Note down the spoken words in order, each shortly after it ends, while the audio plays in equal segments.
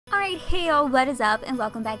Alright, hey y'all, what is up, and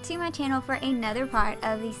welcome back to my channel for another part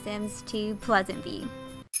of The Sims 2 Pleasantview.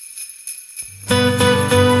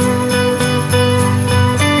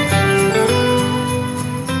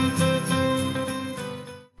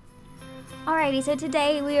 Alrighty, so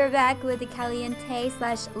today we are back with the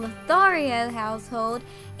Caliente/Lothario household,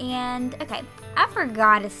 and okay, I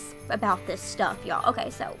forgot about this stuff, y'all. Okay,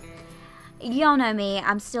 so y'all know me,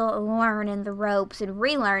 I'm still learning the ropes and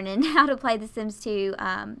relearning how to play The Sims 2,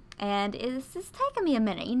 and it's just taking me a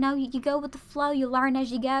minute. You know, you go with the flow, you learn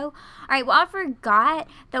as you go. Alright, well, I forgot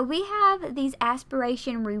that we have these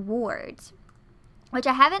aspiration rewards, which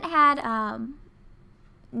I haven't had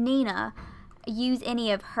Nina use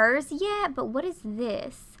any of hers yet, but what is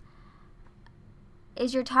this?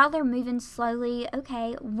 Is your toddler moving slowly?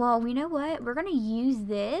 Okay, well, you know what? We're going to use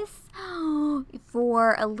this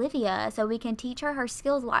for Olivia so we can teach her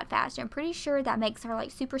skills a lot faster. I'm pretty sure that makes her,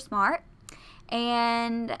 like, super smart.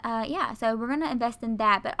 And, yeah, so we're going to invest in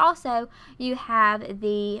that. But also, you have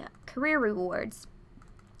the career rewards.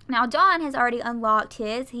 Now, Don has already unlocked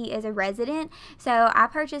his. He is a resident. So, I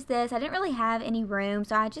purchased this. I didn't really have any room,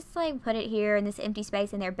 so I just, like, put it here in this empty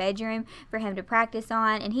space in their bedroom for him to practice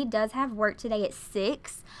on. And he does have work today at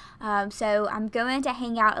 6. So, I'm going to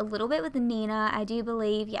hang out a little bit with Nina. I do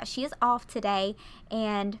believe, yeah, she is off today.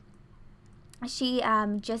 And she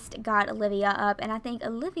just got Olivia up, and I think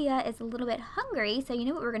Olivia is a little bit hungry, so you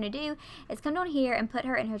know what we're going to do is come down here and put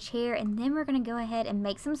her in her chair, and then we're going to go ahead and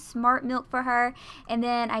make some smart milk for her. And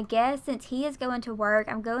then I guess since he is going to work,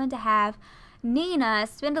 I'm going to have Nina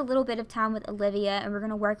spend a little bit of time with Olivia, and we're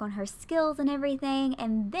going to work on her skills and everything.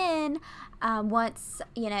 And then once,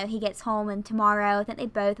 you know, he gets home, and tomorrow, I think they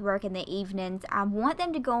both work in the evenings, I want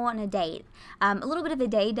them to go on a date. A little bit of a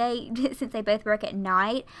day date since they both work at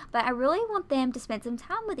night, but I really want them to spend some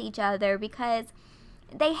time with each other because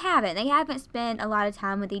they haven't spent a lot of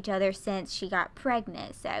time with each other since she got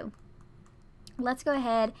pregnant. So let's go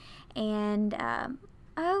ahead and oh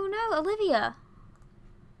no, Olivia.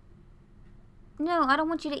 No, I don't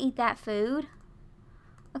want you to eat that food.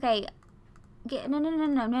 Okay, no,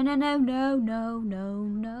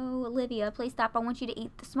 Olivia, please stop. I want you to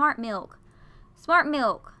eat the smart milk. Smart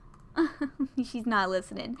milk. She's not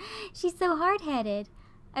listening. She's so hard-headed.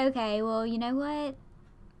 Okay, well, you know what?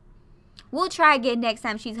 We'll try again next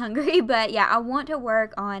time she's hungry, but yeah, I want to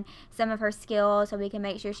work on some of her skills so we can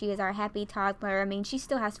make sure she is our happy toddler. I mean, she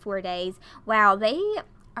still has 4 days. Wow, they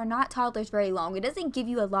are not toddlers very long. It doesn't give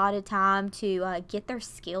you a lot of time to get their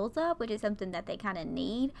skills up, which is something that they kind of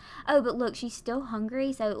need. Oh, but look, she's still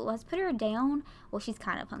hungry, so let's put her down. Well, she's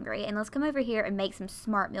kind of hungry, and let's come over here and make some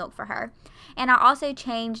smart milk for her. And I also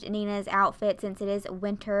changed Nina's outfit since it is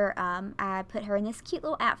winter. I put her in this cute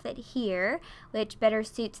little outfit here, which better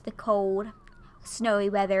suits the cold, snowy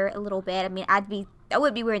weather a little bit. I mean, I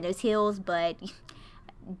would be wearing those heels, but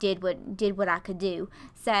did what I could do.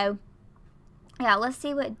 So yeah, let's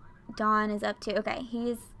see what Don is up to. Okay,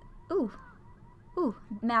 he's, ooh,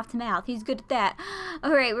 mouth to mouth. He's good at that.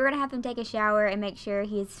 Alright, we're going to have him take a shower and make sure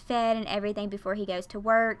he's fed and everything before he goes to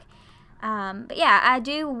work. But yeah, I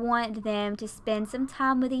do want them to spend some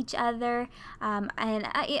time with each other. And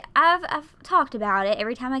I've talked about it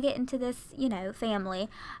every time I get into this, you know, family.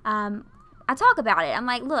 I talk about it. I'm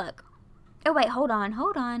like, look. Oh, wait, hold on.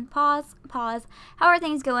 Pause. How are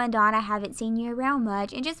things going, Dawn? I haven't seen you around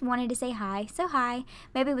much and just wanted to say hi. So, hi.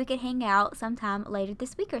 Maybe we could hang out sometime later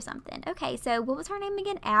this week or something. Okay, so what was her name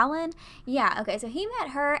again? Alan? Yeah, okay, so he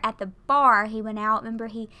met her at the bar. He went out. Remember,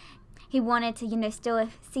 he wanted to, you know, still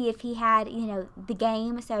see if he had, you know, the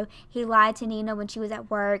game. So, he lied to Nina when she was at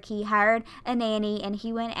work. He hired a nanny and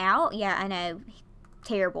he went out. Yeah, I know.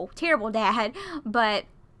 Terrible dad. But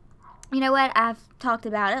you know what? I've talked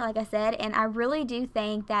about it, like I said, and I really do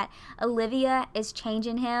think that Olivia is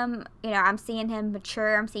changing him. You know, I'm seeing him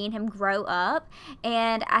mature. I'm seeing him grow up,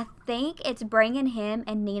 and I think it's bringing him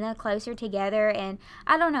and Nina closer together. And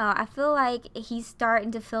I don't know. I feel like he's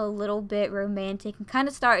starting to feel a little bit romantic and kind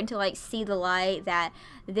of starting to, like, see the light that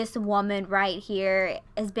this woman right here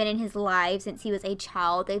has been in his life since he was a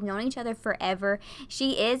child. They've known each other forever.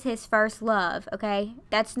 She is his first love, okay?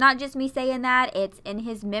 That's not just me saying that. It's in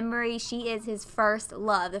his memory. She is his first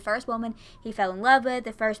love. The first woman he fell in love with.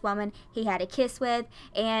 The first woman he had a kiss with.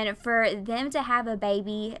 And for them to have a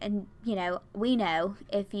baby, and, you know, we know,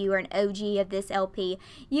 if you are an OG of this LP,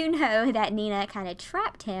 you know that Nina kind of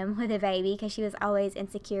trapped him with a baby because she was always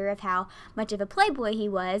insecure of how much of a playboy he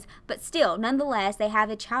was. But still, nonetheless, they have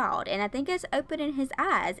a child, and I think it's opening his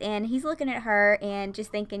eyes, and he's looking at her and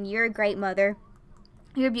just thinking, you're a great mother,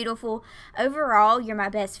 you're beautiful, overall you're my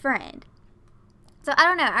best friend. So I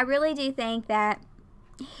don't know, I really do think that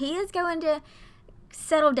he is going to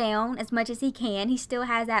settle down as much as he can. He still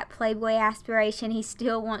has that playboy aspiration. He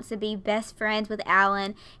still wants to be best friends with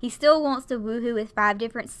Alan. He still wants to woohoo with 5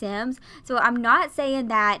 different Sims. So I'm not saying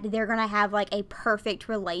that they're going to have like a perfect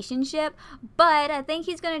relationship, but I think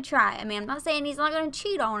he's going to try. I mean, I'm not saying he's not going to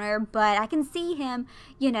cheat on her, but I can see him,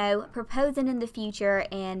 you know, proposing in the future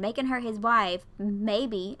and making her his wife.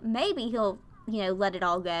 Maybe he'll, you know, let it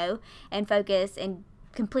all go and focus and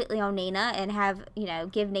completely on Nina and have, you know,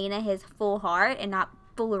 give Nina his full heart and not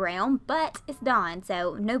fool around, but it's Dawn,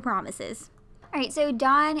 so no promises. Alright, so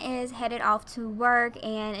Dawn is headed off to work,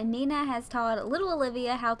 and Nina has taught little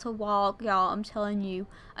Olivia how to walk. Y'all, I'm telling you,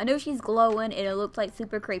 I know she's glowing and it looks like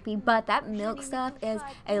super creepy, but that milk stuff is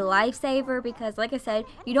a lifesaver because, like I said,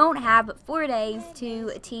 you don't have 4 days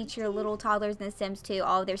to teach your little toddlers in The Sims 2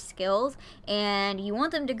 all of their skills, and you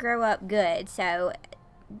want them to grow up good. So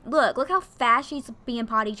look how fast she's being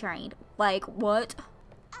potty trained. Like, what?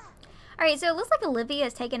 Alright, so it looks like Olivia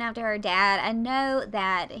is taken after her dad. I know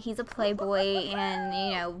that he's a playboy and,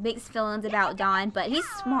 you know, mixed feelings about Dawn, but he's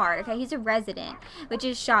smart, okay? He's a resident, which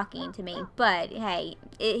is shocking to me. But, hey,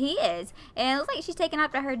 he is. And it looks like she's taken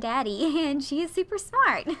after her daddy, and she is super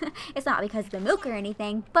smart. It's not because of the milk or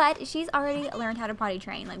anything, but she's already learned how to potty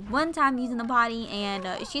train. Like, 1 time using the potty, and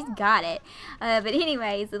she's got it. But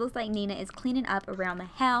anyways, it looks like Nina is cleaning up around the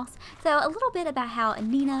house. So, a little bit about how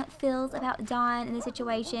Nina feels about Dawn in the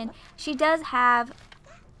situation. She does have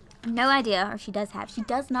no idea, or she does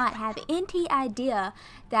not have any idea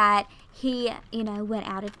that he, you know, went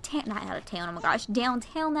out of town, not out of town, oh my gosh,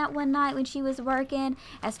 downtown that one night when she was working.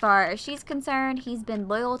 As far as she's concerned, he's been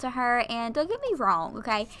loyal to her, and don't get me wrong,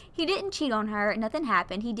 okay, he didn't cheat on her, nothing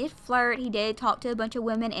happened. He did flirt, he did talk to a bunch of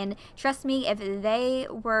women, and trust me, if they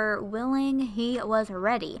were willing, he was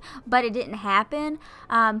ready, but it didn't happen.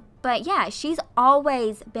 But yeah, she's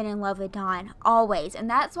always been in love with Dawn, always, and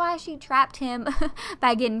that's why she trapped him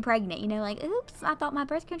by getting pregnant, you know, like, oops, I thought my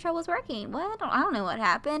birth control was working. Well, I don't know what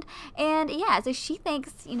happened. And yeah, so she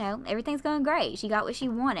thinks, you know, everything's going great. She got what she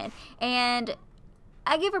wanted. And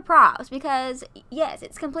I give her props because, yes,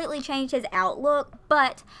 it's completely changed his outlook,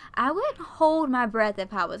 but I wouldn't hold my breath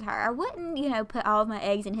if I was her. I wouldn't, you know, put all of my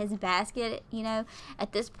eggs in his basket, you know,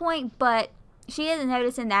 at this point, but she is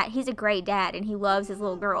noticing that he's a great dad and he loves his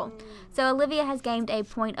little girl. So Olivia has gained a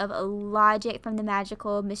point of logic from the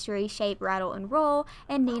magical mystery shape rattle and roll,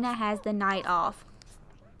 and Nina has the night off.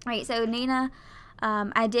 Alright, so Nina,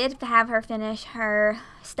 I did have her finish her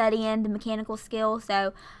studying the mechanical skill,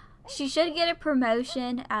 so she should get a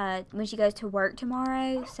promotion when she goes to work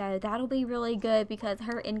tomorrow, so that'll be really good because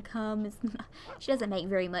her income is, she doesn't make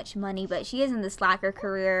very much money, but she is in the slacker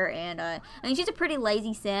career, and I mean, she's a pretty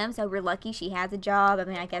lazy sim, so we're lucky she has a job. I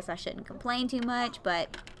mean, I guess I shouldn't complain too much,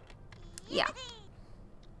 but yeah.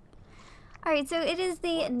 Alright, so it is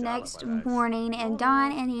the next morning, and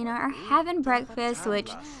Dawn and Nina are having breakfast, which,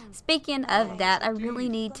 speaking of that, I really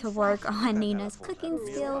need to work on Nina's cooking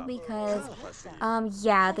skill because,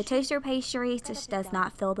 yeah, the toaster pastry just does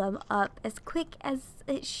not fill them up as quick as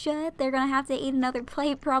it should. They're going to have to eat another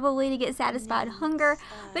plate probably to get satisfied hunger.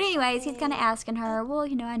 But anyways, he's kind of asking her, well,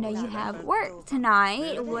 you know, I know you have work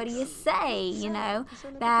tonight. What do you say, you know,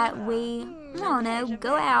 that we, I don't know,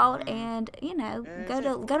 go out and, you know, go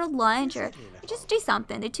to lunch or just do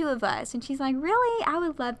something, the 2 of us. And she's like, really? I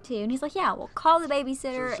would love to. And he's like, yeah, we'll call the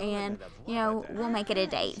babysitter and, you know, we'll make it a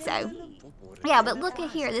date. So yeah, but look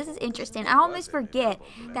at here, this is interesting. I almost forget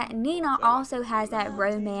that Nina also has that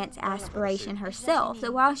romance aspiration herself.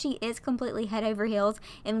 So while she is completely head over heels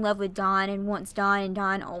in love with Dawn and wants Dawn and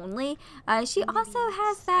Dawn only, she also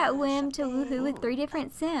has that whim to woohoo with 3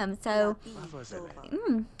 different Sims. So,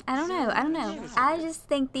 I don't know. I just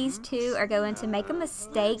think these 2 are going to make a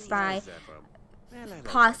mistake by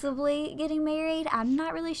possibly getting married. I'm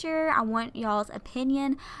not really sure. I want y'all's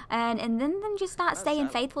opinion, and then them just not staying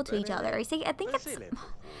faithful to each other. See, I think it's,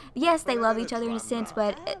 yes, they love each other in a sense,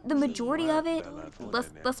 but the majority of it,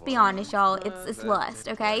 let's be honest, y'all, it's lust,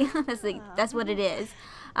 okay? That's what it is.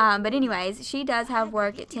 But anyways, she does have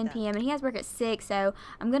work at 10 p.m. and he has work at 6, so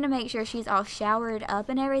I'm going to make sure she's all showered up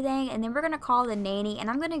and everything, and then we're going to call the nanny,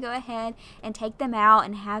 and I'm going to go ahead and take them out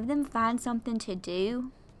and have them find something to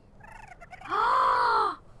do.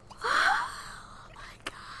 Oh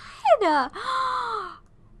my god.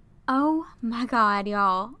 Oh my god,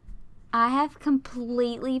 y'all. I have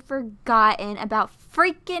completely forgotten about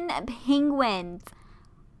freaking penguins.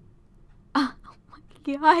 Oh my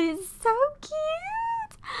god, it's so cute.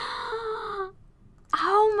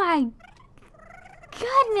 Oh my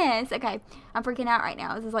goodness. Okay, I'm freaking out right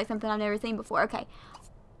now. This is like something I've never seen before. Okay,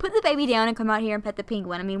 put the baby down and come out here and pet the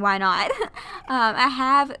penguin. I mean, why not? I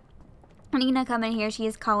have Nina come in here. She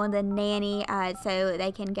is calling the nanny so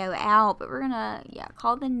they can go out. But we're gonna, yeah,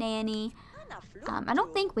 call the nanny. I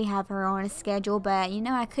don't think we have her on a schedule, but you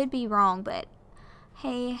know, I could be wrong. But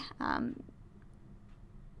hey,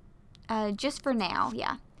 just for now,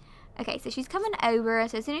 yeah. Okay, so she's coming over.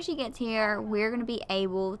 So as soon as she gets here, we're gonna be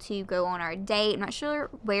able to go on our date. I'm not sure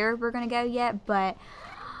where we're gonna go yet, but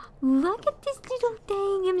look at this little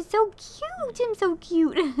thing. I'm so cute. I'm so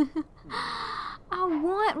cute. I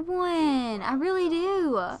want one. I really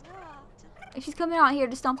do. She's coming out here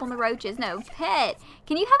to stomp on the roaches. No, pet.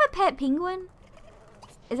 Can you have a pet penguin?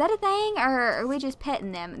 Is that a thing, or are we just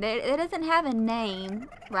petting them? It doesn't have a name,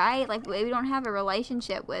 right? Like, we don't have a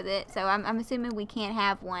relationship with it, so I'm assuming we can't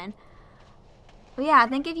have one. But yeah, I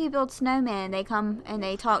think if you build snowmen, they come and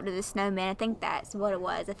they talk to the snowman. I think that's what it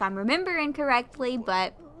was, if I'm remembering correctly,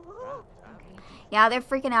 but yeah, they're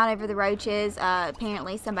freaking out over the roaches.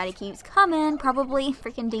 Apparently somebody keeps coming, probably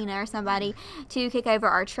freaking Dina or somebody, to kick over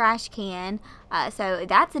our trash can. So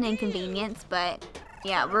that's an inconvenience, but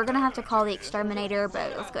yeah, we're going to have to call the exterminator,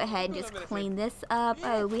 but let's go ahead and just clean this up.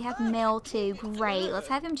 Oh, we have mail too. Great. Let's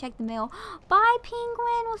have him check the mail. Bye,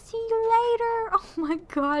 penguin. We'll see you later. Oh my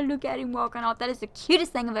god, look at him walking off. That is the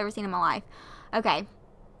cutest thing I've ever seen in my life. Okay.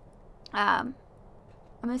 I'm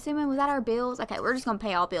assuming, was that our bills? Okay, we're just going to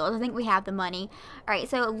pay all bills. I think we have the money. Alright,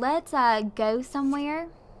 so let's go somewhere.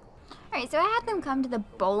 Alright, so I had them come to the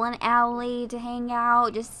bowling alley to hang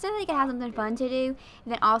out, just so they could have something fun to do.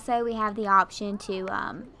 And then also we have the option to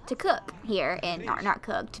cook here, and not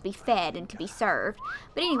cook, to be fed and to be served.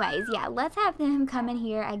 But anyways, yeah, let's have them come in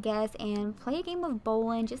here, I guess, and play a game of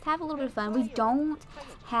bowling, just have a little bit of fun. We don't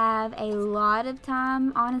have a lot of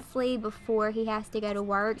time, honestly, before he has to go to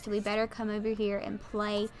work, so we better come over here and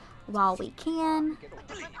play while we can.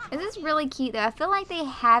 This is really cute though. I feel like they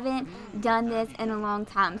haven't done this in a long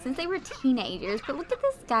time, since they were teenagers. But look at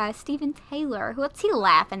this guy, Steven Taylor. What's he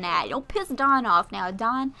laughing at? Don't piss Don off now.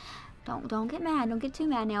 Don, don't get mad. Don't get too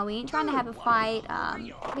mad now. We ain't trying to have a fight.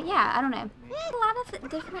 But yeah, I don't know. We have a lot of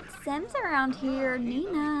different Sims around here.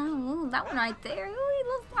 Nina, ooh, that one right there.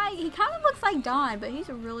 Ooh, he kind of looks like Don, but he's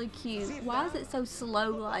really cute. Why is it so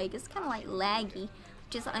slow? Like, it's kind of like laggy,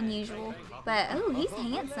 which is unusual. But oh, he's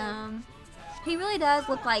handsome. He really does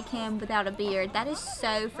look like him without a beard. That is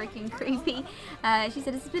so freaking creepy. She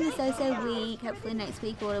said, it's been a so-so week. Hopefully next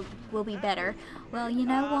week will be better. Well, you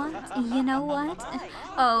know what? You know what?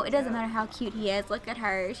 Oh, it doesn't matter how cute he is. Look at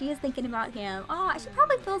her. She is thinking about him. Oh, she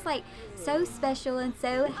probably feels like so special and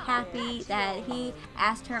so happy that he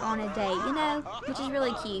asked her on a date, you know, which is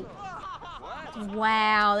really cute.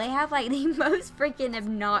 Wow, they have like the most freaking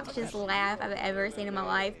obnoxious laugh I've ever seen in my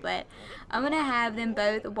life, but I'm gonna have them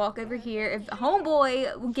both walk over here. If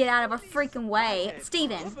homeboy will get out of our freaking way.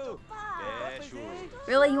 Steven,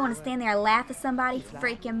 really, you want to stand there and laugh at somebody?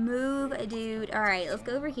 Freaking move, dude. Alright, let's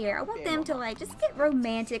go over here. I want them to like just get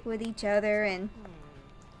romantic with each other and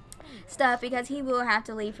stuff, because he will have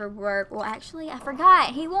to leave for work. Well, actually, I forgot.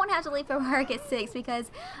 He won't have to leave for work at 6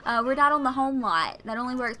 because we're not on the home lot. That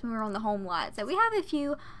only works when we're on the home lot. So we have a few,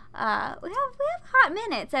 we have hot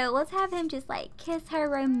minutes. So let's have him just like kiss her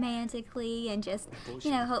romantically and just,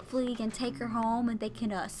 you know, hopefully he can take her home and they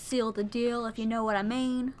can seal the deal, if you know what I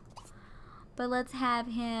mean. But let's have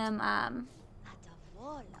him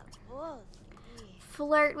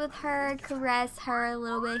flirt with her, caress her a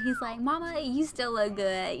little bit. He's like, Mama, you still look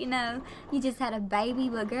good. You know, you just had a baby,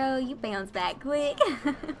 but girl, you bounce back quick.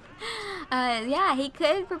 Yeah, he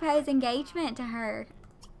could propose engagement to her.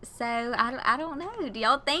 So, I don't know. Do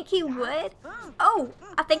y'all think he would? Oh,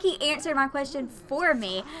 I think he answered my question for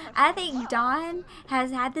me. I think Don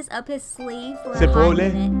has had this up his sleeve for a hot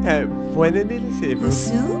minute.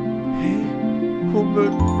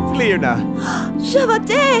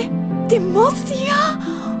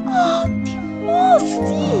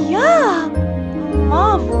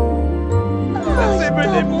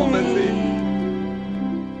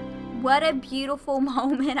 What a beautiful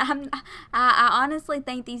moment. I honestly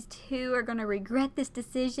think these two are going to regret this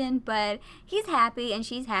decision, but he's happy and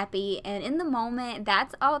she's happy, and in the moment,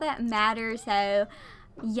 that's all that matters. So,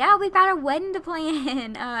 yeah, we've got a wedding to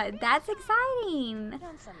plan. That's exciting.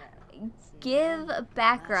 Give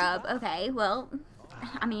back rub. Okay, well,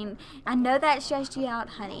 I mean, I know that stressed you out,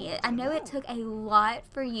 honey. I know it took a lot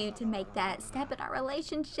for you to make that step in our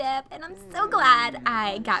relationship, and I'm so glad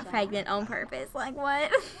I got pregnant on purpose. Like,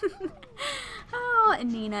 what? Oh,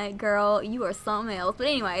 Nina, girl, you are something else. But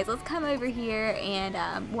anyways, let's come over here and,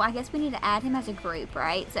 well, I guess we need to add him as a group,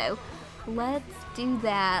 right? So, let's do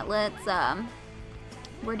that. Let's,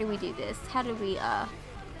 where do we do this? How do we,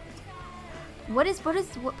 what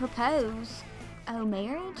propose? Oh,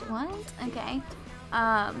 marriage? What? Okay.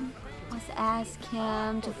 Let's ask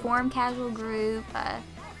him to form casual group,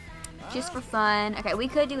 just for fun. Okay, we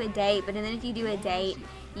could do a date, but then if you do a date,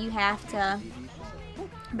 you have to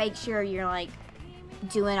make sure you're like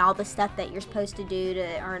doing all the stuff that you're supposed to do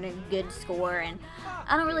to earn a good score, and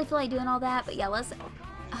I don't really feel like doing all that, but yeah, let's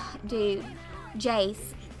do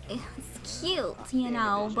Jace. It's cute, you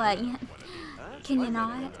know, but can you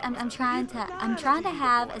not? I'm trying to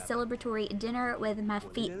have a celebratory dinner with my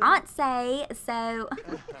fiance, so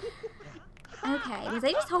okay, was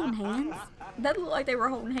they just holding hands? That looked like they were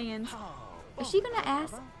holding hands. Is she gonna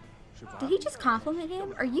ask? Did he just compliment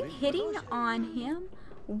him? Are you hitting on him?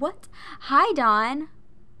 What? Hi, Dawn.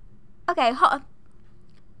 Okay,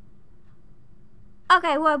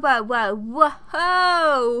 okay,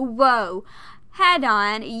 whoa. Hi,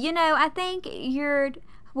 Dawn. You know, I think you're...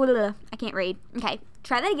 I can't read. Okay,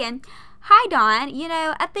 try that again. Hi, Dawn. You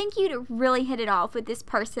know, I think you'd really hit it off with this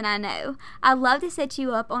person I know. I'd love to set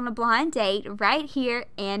you up on a blind date right here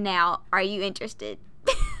and now. Are you interested?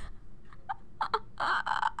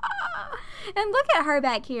 And look at her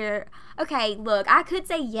back here. Okay, look, I could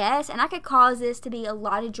say yes, and I could cause this to be a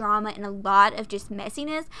lot of drama and a lot of just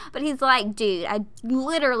messiness, but he's like, dude, I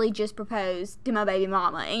literally just proposed to my baby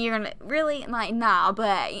mama, and you're gonna, really? Like, nah,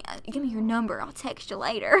 but give me your number, I'll text you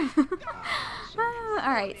later.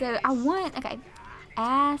 Alright, so I want, okay,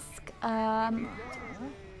 ask,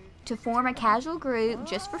 to form a casual group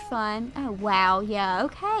just for fun. Oh, wow, yeah,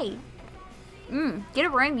 okay. Get a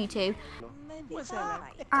room, you two.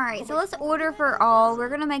 Alright, so let's order for all. We're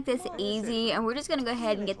going to make this easy, and we're just going to go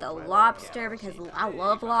ahead and get the lobster because I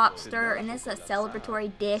love lobster, and it's a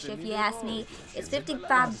celebratory dish if you ask me. It's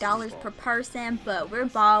 $55 per person, but we're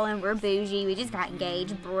ballin', we're bougie, we just got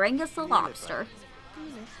engaged. Bring us a lobster.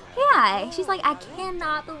 Yeah, she's like, I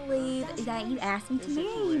cannot believe that you asked me to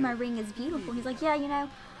marry you. My ring is beautiful. He's like, yeah, you know,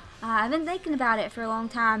 I've been thinking about it for a long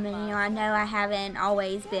time, and, you know I haven't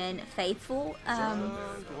always been faithful.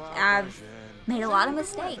 I've made a lot of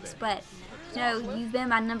mistakes, but, you know, you've been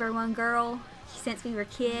my #1 girl since we were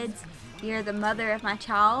kids. You're the mother of my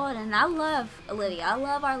child, and I love Olivia. I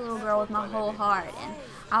love our little girl with my whole heart, and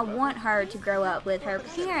I want her to grow up with her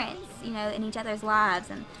parents, you know, in each other's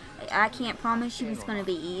lives, and I can't promise you it's going to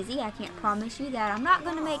be easy. I can't promise you that I'm not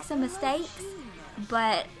going to make some mistakes,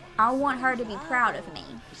 but I want her to be proud of me.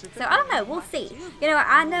 So, I don't know. We'll see. You know,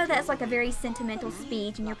 I know that's like a very sentimental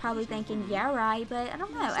speech, and you're probably thinking, yeah, right, but I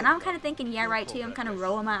don't know. And I'm kind of thinking, yeah, right, too. I'm kind of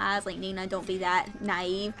rolling my eyes like, Nina, don't be that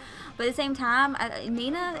naive. But at the same time,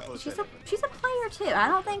 Nina, she's a player, too. I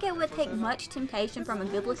don't think it would take much temptation from a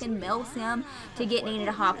good-looking male sim to get Nina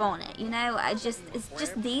to hop on it. You know, it's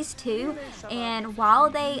just these two. And while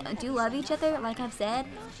they do love each other, like I've said,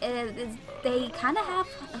 they kind of have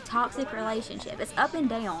a toxic relationship. It's up and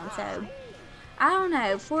down, so I don't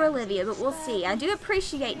know, poor Olivia, but we'll see. I do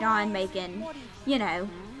appreciate Dawn making, you know,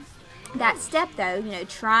 that step though, you know,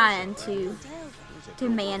 trying to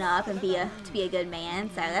man up and be a good man.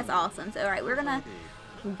 So that's awesome. So alright, we're gonna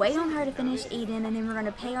wait on her to finish eating, and then we're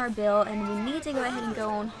gonna pay our bill, and we need to go ahead and go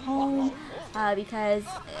on home because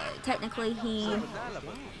technically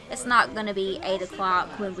it's not gonna be 8 o'clock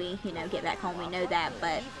when we, you know, get back home. We know that,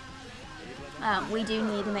 but we do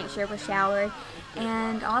need to make sure we're showered,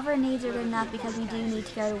 and all of our needs are good enough because we do need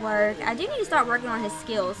to go to work. I do need to start working on his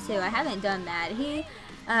skills too. I haven't done that. He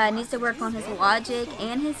needs to work on his logic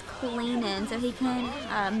and his cleaning so he can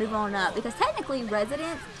move on up, because technically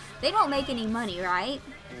residents, they don't make any money, right?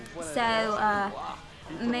 So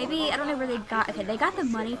maybe, I don't know where they got, okay, they got the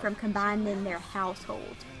money from combining their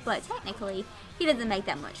households, but technically he doesn't make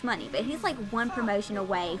that much money, but he's like one promotion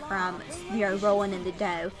away from, you know, rolling in the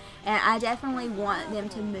dough, and I definitely want them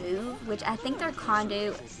to move, which I think their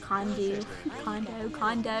condo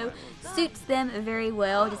suits them very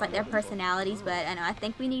well, just like their personalities, but I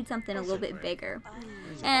think we need something a little bit bigger.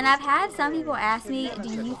 And I've had some people ask me, do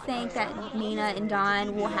you think that Nina and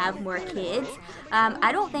Dawn will have more kids?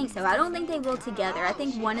 I don't think so. I don't think they will together. I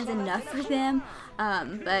think one is enough for them,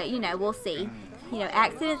 but, you know, we'll see. You know,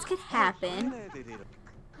 accidents could happen.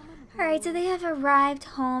 Alright, so they have arrived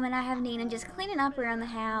home, and I have Nina just cleaning up around the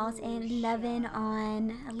house and loving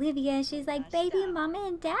on Olivia. She's like, baby, mama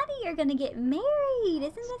and daddy are gonna get married.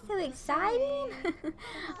 Isn't that so exciting?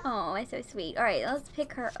 Oh, that's so sweet. Alright, let's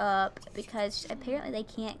pick her up because apparently they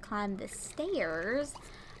can't climb the stairs.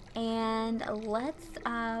 And let's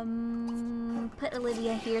put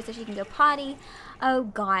Olivia here so she can go potty. Oh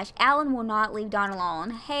gosh, Alan will not leave Dawn alone.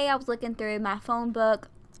 Hey, I was looking through my phone book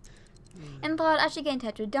and thought I should get in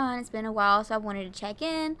touch with Dawn. It's been a while, so I wanted to check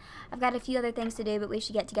in. I've got a few other things to do, but we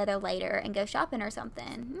should get together later and go shopping or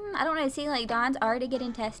something. I don't know. It seems like Dawn's already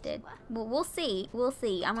getting tested. Well, we'll see. We'll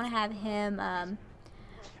see. I'm going to have him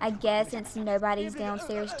I guess since nobody's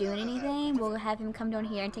downstairs doing anything, we'll have him come down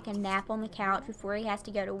here and take a nap on the couch before he has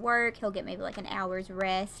to go to work. He'll get maybe like an hour's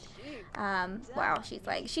rest. Wow,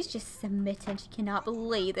 she's just submitting. She cannot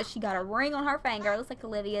believe that she got a ring on her finger. It looks like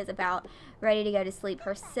Olivia is about ready to go to sleep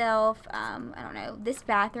herself. I don't know. This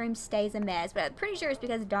bathroom stays a mess, but I'm pretty sure it's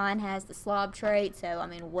because Dawn has the slob trait, so I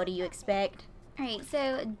mean, what do you expect? Alright,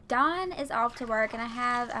 so Dawn is off to work, and I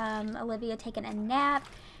have Olivia taking a nap.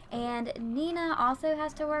 And Nina also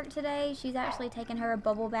has to work today. She's actually taking her a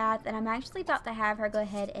bubble bath, and I'm actually about to have her go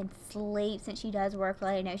ahead and sleep since she does work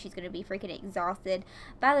late. I know she's going to be freaking exhausted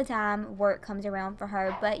by the time work comes around for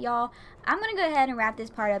her. But y'all, I'm going to go ahead and wrap this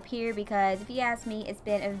part up here because if you ask me, it's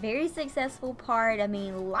been a very successful part. I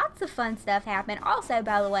mean, lots of fun stuff happened. Also,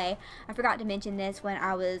 by the way, I forgot to mention this when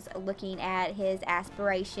I was looking at his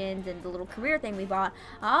aspirations and the little career thing we bought.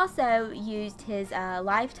 I also used his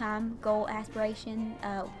lifetime goal aspiration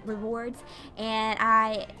rewards, and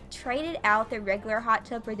I traded out the regular hot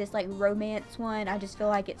tub for this like romance one. I just feel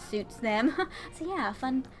like it suits them. So yeah,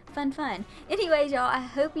 fun. Anyways, y'all, I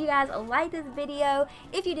hope you guys liked this video.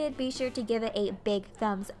 If you did, be sure to give it a big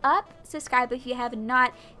thumbs up. Subscribe if you have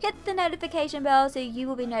not. Hit the notification bell so you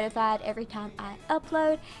will be notified every time I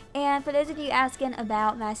upload. And for those of you asking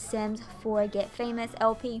about my Sims 4 Get Famous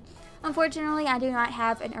LP, unfortunately, I do not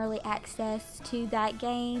have an early access to that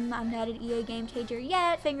game. I'm not an EA game changer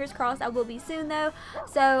yet. Fingers crossed I will be soon though.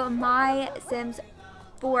 So my Sims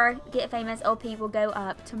 4 Get Famous LP will go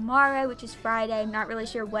up tomorrow, which is Friday. I'm not really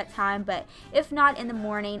sure what time, but if not in the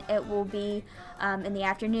morning, it will be in the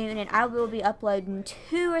afternoon, and I will be uploading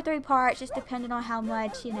 2 or 3 parts, just depending on how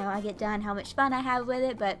much, you know, I get done, how much fun I have with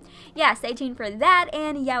it. But yeah, stay tuned for that.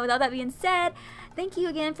 And yeah, with all that being said, thank you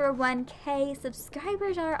again for 1K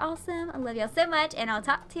subscribers. Y'all are awesome. I love y'all so much, and I'll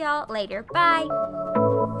talk to y'all later. Bye.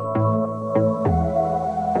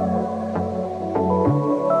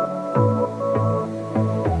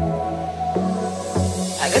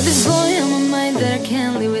 I got this boy on my mind that I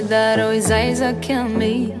can't live without. Oh, his eyes are killing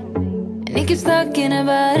me, and he keeps talking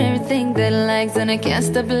about everything that he likes, and I can't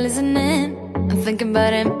stop listening. I'm thinking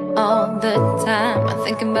about him all the time. I'm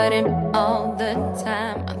thinking about him all the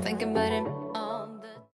time. I'm thinking about him.